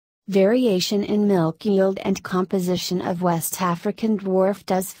Variation in milk yield and composition of West African dwarf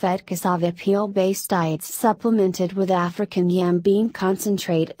does fed cassava peel-based diets supplemented with African Yambean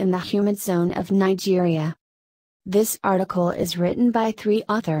concentrate in the humid zone of Nigeria. This article is written by 3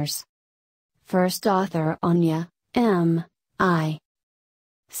 authors. First author Onya, M. I.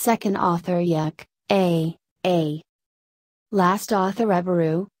 Second author Yuk, A. Last author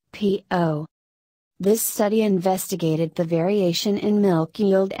Eberu, P. O. This study investigated the variation in milk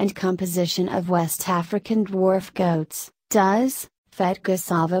yield and composition of West African dwarf goats, fed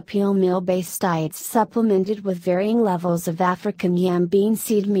cassava peel meal-based diets supplemented with varying levels of African Yambean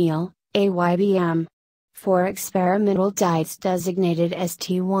seed meal, AYBM. 4 experimental diets designated as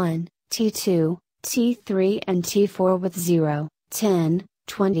T1, T2, T3 and T4 with 0, 10,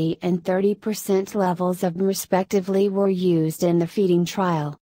 20 and 30% levels of respectively were used in the feeding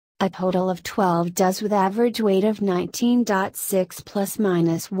trial. A total of 12 does with average weight of 19.6 plus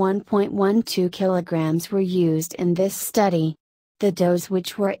minus 1.12 kilograms were used in this study. The does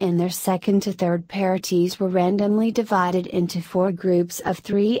which were in their second to third parities were randomly divided into 4 groups of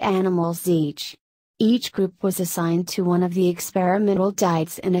 3 animals each. Each group was assigned to one of the experimental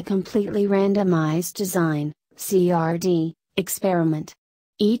diets in a completely randomized design, CRD, experiment.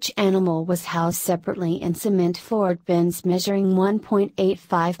 Each animal was housed separately in cement-floored bins measuring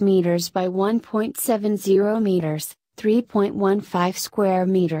 1.85 meters by 1.70 meters, 3.15 square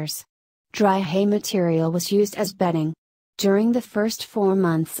meters. Dry hay material was used as bedding. During the first 4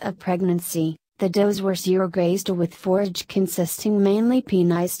 months of pregnancy, the does were zero-grazed with forage consisting mainly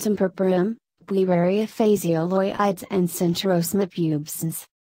Penistum purpureum, Bueria phaseoloides and Centrosma pubescens.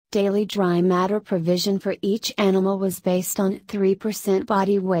 Daily dry matter provision for each animal was based on 3%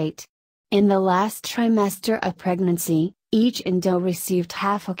 body weight. In the last trimester of pregnancy, each doe received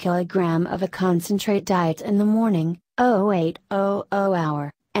half a kilogram of a concentrate diet in the morning, 0800 hour,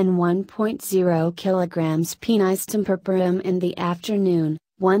 and 1.0 kilograms Penistum purpureum in the afternoon,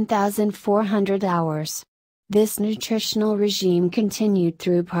 1400 hours. This nutritional regime continued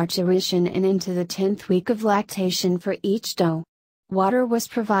through parturition and into the 10th week of lactation for each doe. Water was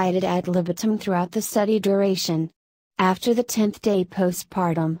provided ad libitum throughout the study duration. After the 10th day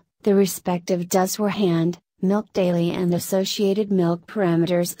postpartum, the respective does were milked daily and associated milk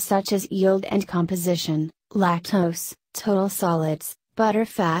parameters such as yield and composition, lactose, total solids, butter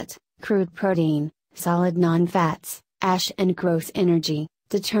fat, crude protein, solid non-fats, ash and growth energy,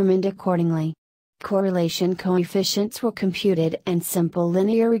 determined accordingly. Correlation coefficients were computed and simple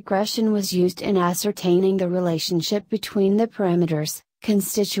linear regression was used in ascertaining the relationship between the parameters,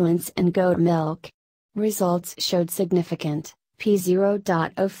 constituents and goat milk. Results showed significant,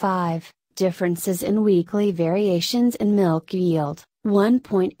 P0.05, differences in weekly variations in milk yield,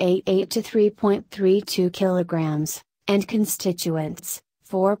 1.88 to 3.32 kilograms, and constituents,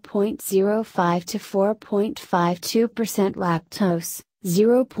 4.05 to 4.52% lactose,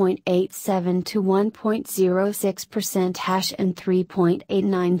 0.87 to 1.06% hash and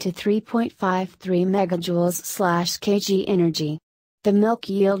 3.89 to 3.53 megajoules/kg energy. The milk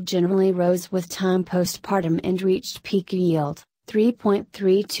yield generally rose with time postpartum and reached peak yield,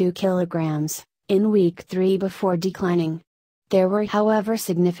 3.32 kilograms, in week 3 before declining. There were however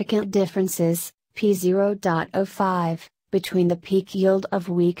significant differences, P0.05, between the peak yield of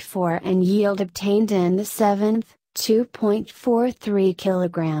week 4 and yield obtained in the 7th, 2.43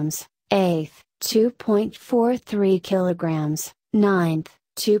 kilograms, 8th, 2.43 kilograms, 9th,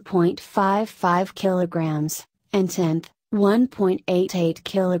 2.55 kilograms, and 10th, 1.88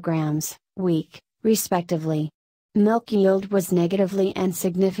 kilograms, week, respectively. Milk yield was negatively and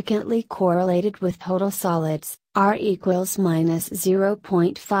significantly correlated with total solids, R equals minus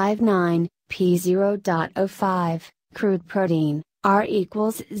 0.59, P0.05, crude protein, R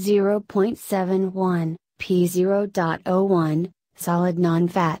equals 0.71. P0.01, solid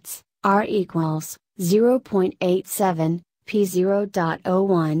non-fats, R equals 0.87,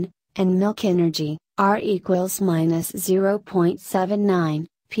 P0.01, and milk energy, R equals minus 0.79,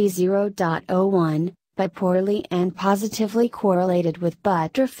 P0.01, but poorly and positively correlated with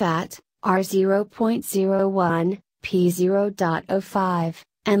butter fat, R 0.01, P0.05,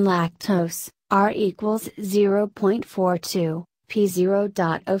 and lactose, R equals 0.42,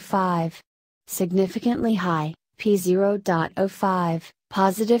 P0.05. Significantly high, P0.05,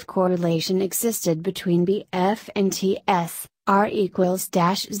 positive correlation existed between BF and TS, R equals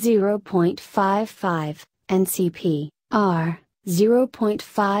 -0.55, and CP, R,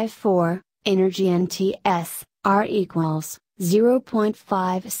 0.54, energy and TS, R equals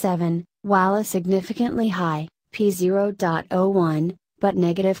 0.57, while a significantly high, P0.01, but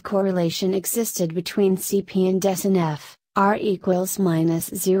negative correlation existed between CP and SNF, R equals minus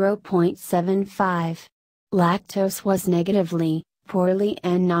 0.75. Lactose was negatively, poorly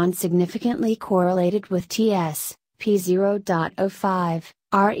and non-significantly correlated with TS, P0.05,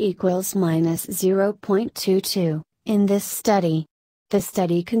 R equals minus 0.22, in this study. The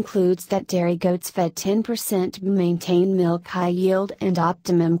study concludes that dairy goats fed 10% maintain milk high yield and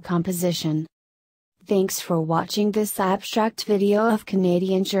optimum composition. Thanks for watching this abstract video of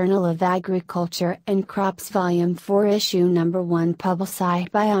Canadian Journal of Agriculture and Crops Volume 4 Issue Number 1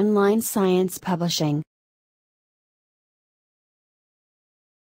 published by Online Science Publishing.